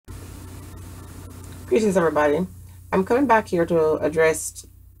Greetings, everybody. I'm coming back here to address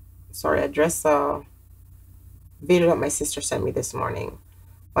a video that my sister sent me this morning.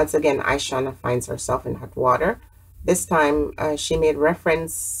 Once again, Ishawna finds herself in hot water. This time, she made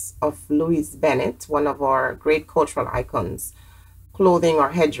reference of Louise Bennett, one of our great cultural icons, clothing or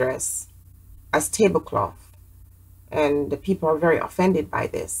headdress as tablecloth. And the people are very offended by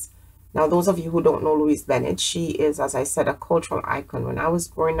this. Now, those of you who don't know Louise Bennett, she is, as I said, a cultural icon. When I was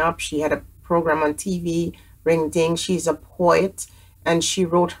growing up, she had a program on TV, Ring Ding. She's a poet, and she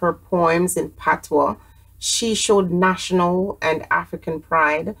wrote her poems in patois. She showed national and African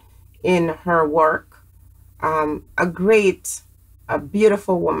pride in her work. A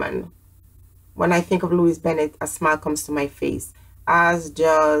beautiful woman. When I think of Louise Bennett, a smile comes to my face, as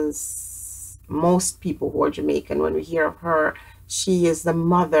does most people who are Jamaican. When we hear of her, she is the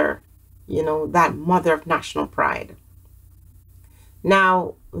mother, that mother of national pride.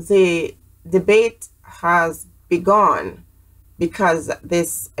 Now, the debate has begun because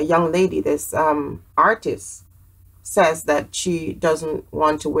this young lady, this artist, says that she doesn't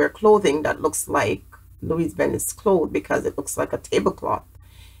want to wear clothing that looks like Louise Bennett's clothes because it looks like a tablecloth.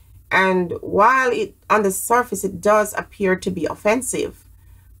 And while on the surface it does appear to be offensive,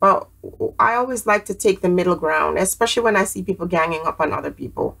 but I always like to take the middle ground, especially when I see people ganging up on other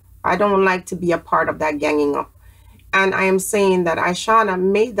people. I don't like to be a part of that ganging up. And I am saying that Ishawna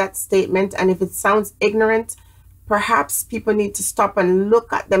made that statement, and if it sounds ignorant, perhaps people need to stop and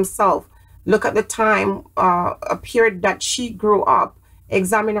look at themselves, look at the time, a period that she grew up,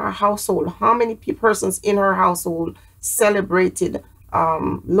 examine her household, how many persons in her household celebrated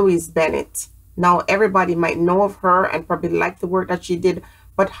Louise Bennett. Now, everybody might know of her and probably like the work that she did,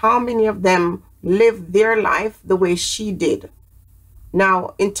 but how many of them lived their life the way she did?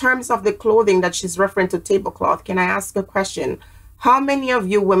 Now, in terms of the clothing that she's referring to, tablecloth, can I ask a question? How many of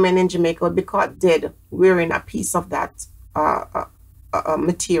you women in Jamaica would be caught dead wearing a piece of that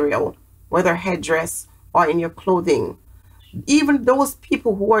material, whether headdress or in your clothing? Even those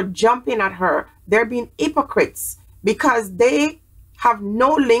people who are jumping at her, they're being hypocrites because they have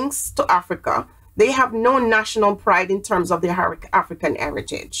no links to Africa. They have no national pride in terms of their African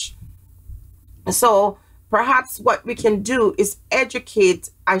heritage. So perhaps what we can do is educate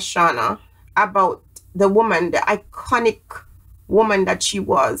Ishawna about the woman, the iconic woman that she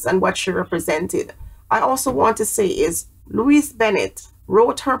was and what she represented. I also want to say is Louise Bennett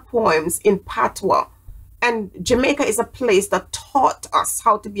wrote her poems in patois, and Jamaica is a place that taught us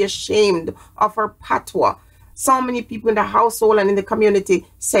how to be ashamed of her patois. So many people in the household and in the community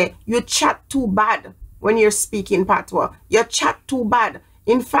say, you chat too bad when you're speaking patois. You chat too bad.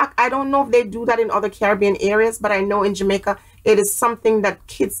 In fact, I don't know if they do that in other Caribbean areas, but I know in Jamaica, it is something that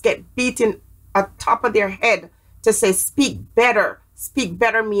kids get beaten at top of their head to say, speak better. Speak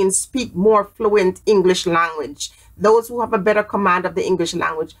better means speak more fluent English language. Those who have a better command of the English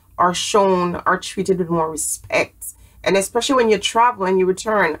language are treated with more respect. And especially when you travel and you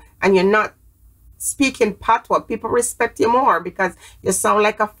return and you're not speaking patois, people respect you more because you sound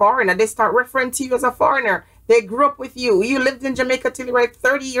like a foreigner. They start referring to you as a foreigner. They grew up with you. You lived in Jamaica till you were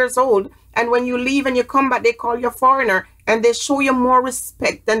 30 years old. And when you leave and you come back, they call you a foreigner. And they show you more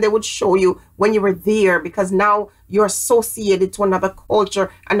respect than they would show you when you were there, because now you're associated to another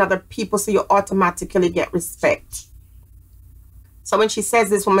culture, another people, so you automatically get respect. So when she says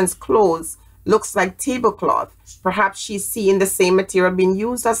this woman's clothes looks like tablecloth, perhaps she's seeing the same material being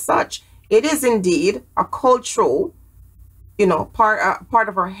used as such. It is indeed a cultural, part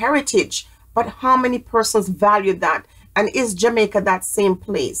of our heritage. But how many persons value that? And is Jamaica that same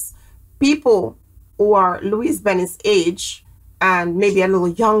place? People who are Louise Bennett's age and maybe a little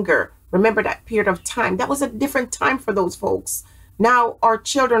younger, remember that period of time. That was a different time for those folks. Now our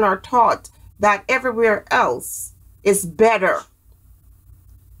children are taught that everywhere else is better.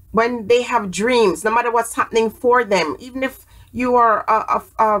 When they have dreams, no matter what's happening for them, even if you are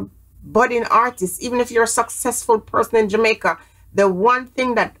a budding artist, even if you're a successful person in Jamaica, the one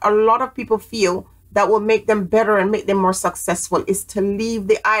thing that a lot of people feel that will make them better and make them more successful is to leave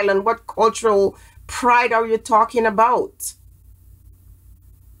the island. What cultural pride are you talking about?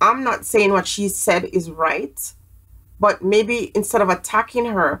 I'm not saying what she said is right, but maybe instead of attacking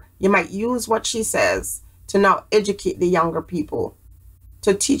her, you might use what she says to now educate the younger people,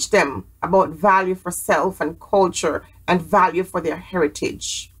 to teach them about value for self and culture and value for their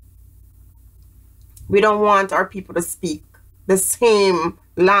heritage. We don't want our people to speak the same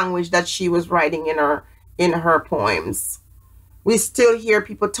language that she was writing in her poems. We still hear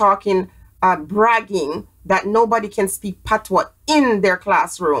people talking, bragging that nobody can speak patois in their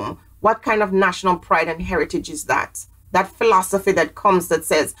classroom. What kind of national pride and heritage is that? That philosophy that comes that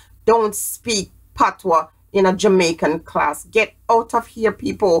says, don't speak patois in a Jamaican class. Get out of here,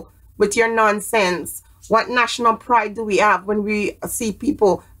 people, with your nonsense. What national pride do we have when we see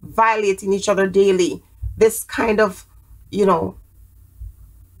people violating each other daily? This kind of, you know,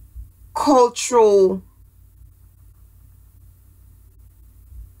 cultural,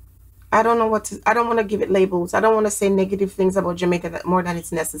 I don't know what to, I don't want to give it labels. I don't want to say negative things about Jamaica that more than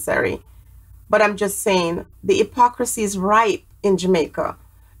it's necessary. But I'm just saying the hypocrisy is ripe in Jamaica.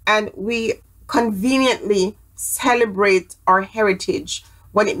 And we conveniently celebrate our heritage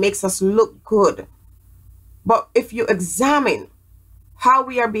when it makes us look good. But if you examine how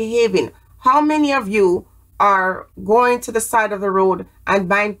we are behaving, how many of you are going to the side of the road and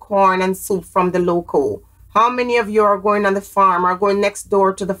buying corn and soup from the local? How many of you are going on the farm or going next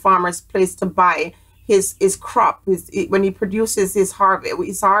door to the farmer's place to buy his crop, when he produces his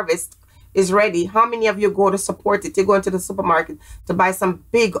harvest is ready? How many of you go to support it? You go into the supermarket to buy some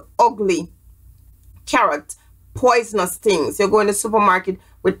big, ugly carrot, poisonous things. You go in the supermarket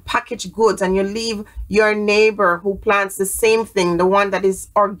with packaged goods and you leave your neighbor who plants the same thing, the one that is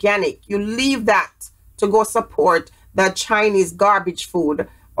organic. You leave that to go support the Chinese garbage food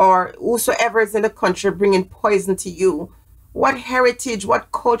or whosoever is in the country bringing poison to you. What heritage,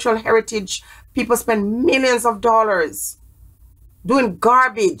 what cultural heritage? People spend millions of dollars doing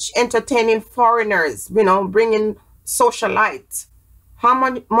garbage, entertaining foreigners, you know, bringing socialites. How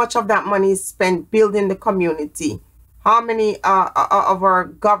much of that money is spent building the community? How many of our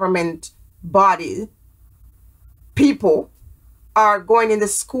government body people are going in the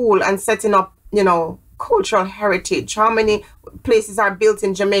school and setting up, you know, cultural heritage? How many places are built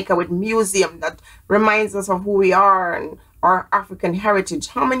in Jamaica with museum that reminds us of who we are and our African heritage?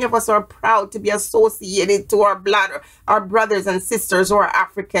 How many of us are proud to be associated to our blood, our brothers and sisters who are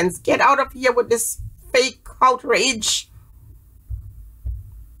Africans? Get out of here with this fake outrage.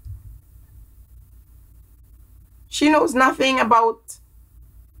 She knows nothing about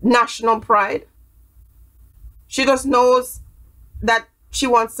national pride. She just knows that she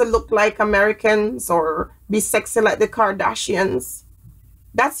wants to look like Americans or be sexy like the Kardashians.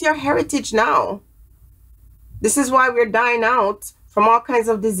 That's your heritage now. This is why we're dying out from all kinds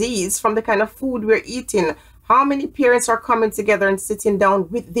of disease, from the kind of food we're eating. How many parents are coming together and sitting down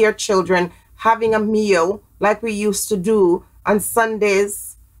with their children, having a meal like we used to do on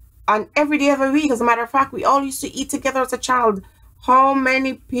Sundays and every day of the week? As a matter of fact, we all used to eat together as a child. How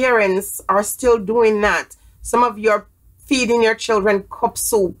many parents are still doing that? Some of you are feeding your children cup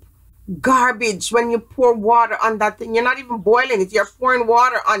soup, garbage. When you pour water on that thing, you're not even boiling it, you're pouring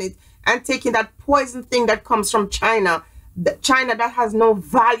water on it and taking that poison thing that comes from China, China that has no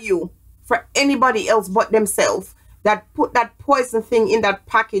value for anybody else but themselves, that put that poison thing in that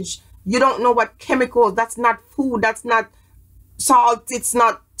package. You don't know what chemicals, that's not food, that's not salt, it's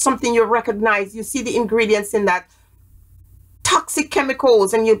not something you recognize. You see the ingredients in that toxic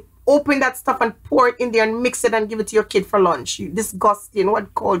chemicals and you open that stuff and pour it in there and mix it and give it to your kid for lunch. You disgusting.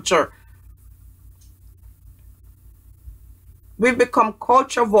 What culture? We've become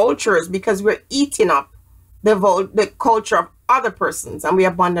culture vultures because we're eating up the culture of other persons and we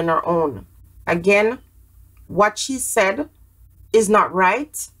abandon our own. Again, what she said is not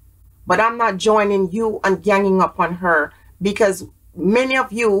right, but I'm not joining you and ganging up on her, because many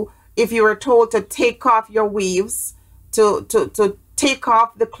of you, if you were told to take off your weaves, to take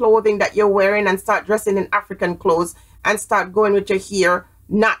off the clothing that you're wearing and start dressing in African clothes and start going with your hair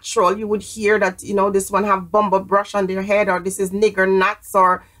natural, you would hear that, you know, this one have bumble brush on their head, or this is nigger nuts,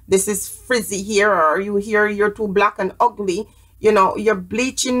 or this is frizzy here, or you hear you're too black and ugly. You know, you're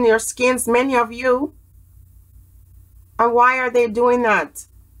bleaching your skins, many of you. And why are they doing that?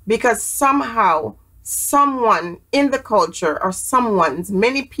 Because somehow someone in the culture, or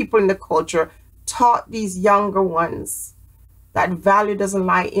many people in the culture taught these younger ones that value doesn't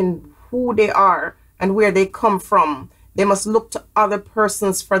lie in who they are and where they come from. They must look to other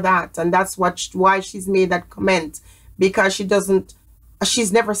persons for that. And that's why she's made that comment, because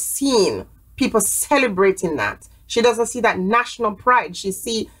she's never seen people celebrating that. She doesn't see that national pride. She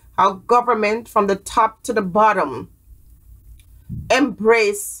see how government from the top to the bottom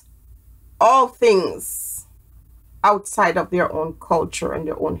embrace all things outside of their own culture and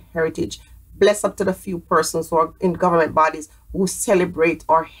their own heritage. Bless up to the few persons who are in government bodies who celebrate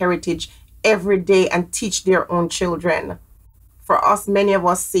our heritage every day and teach their own children. For us, many of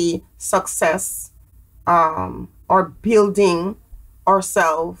us see success or building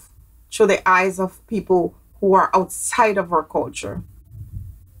ourselves through the eyes of people who are outside of our culture.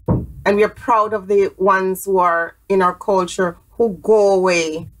 And we are proud of the ones who are in our culture who go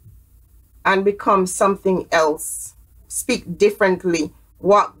away and become something else, speak differently,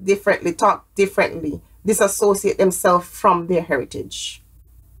 walk differently, talk differently, disassociate themselves from their heritage.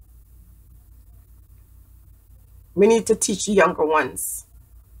 We need to teach the younger ones,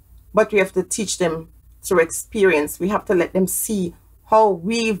 but we have to teach them through experience. We have to let them see how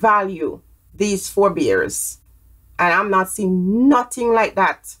we value these forebears. And I'm not seeing nothing like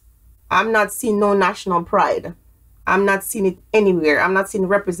that. I'm not seeing no national pride. I'm not seeing it anywhere. I'm not seeing it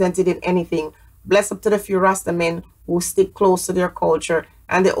represented in anything. Bless up to the few Rasta men who stick close to their culture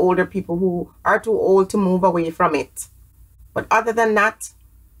and the older people who are too old to move away from it. But other than that,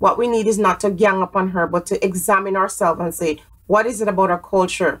 what we need is not to gang up on her, but to examine ourselves and say, what is it about our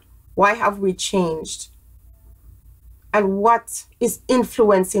culture? Why have we changed? And what is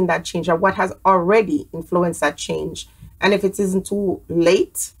influencing that change, or what has already influenced that change? And if it isn't too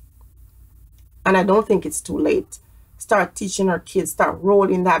late, and I don't think it's too late, start teaching our kids, start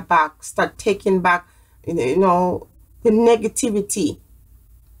rolling that back, start taking back, you know, the negativity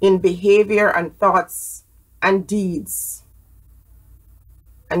in behavior and thoughts and deeds,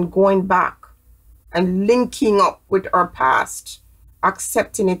 and going back and linking up with our past,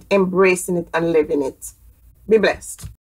 accepting it, embracing it, and living it. Be blessed.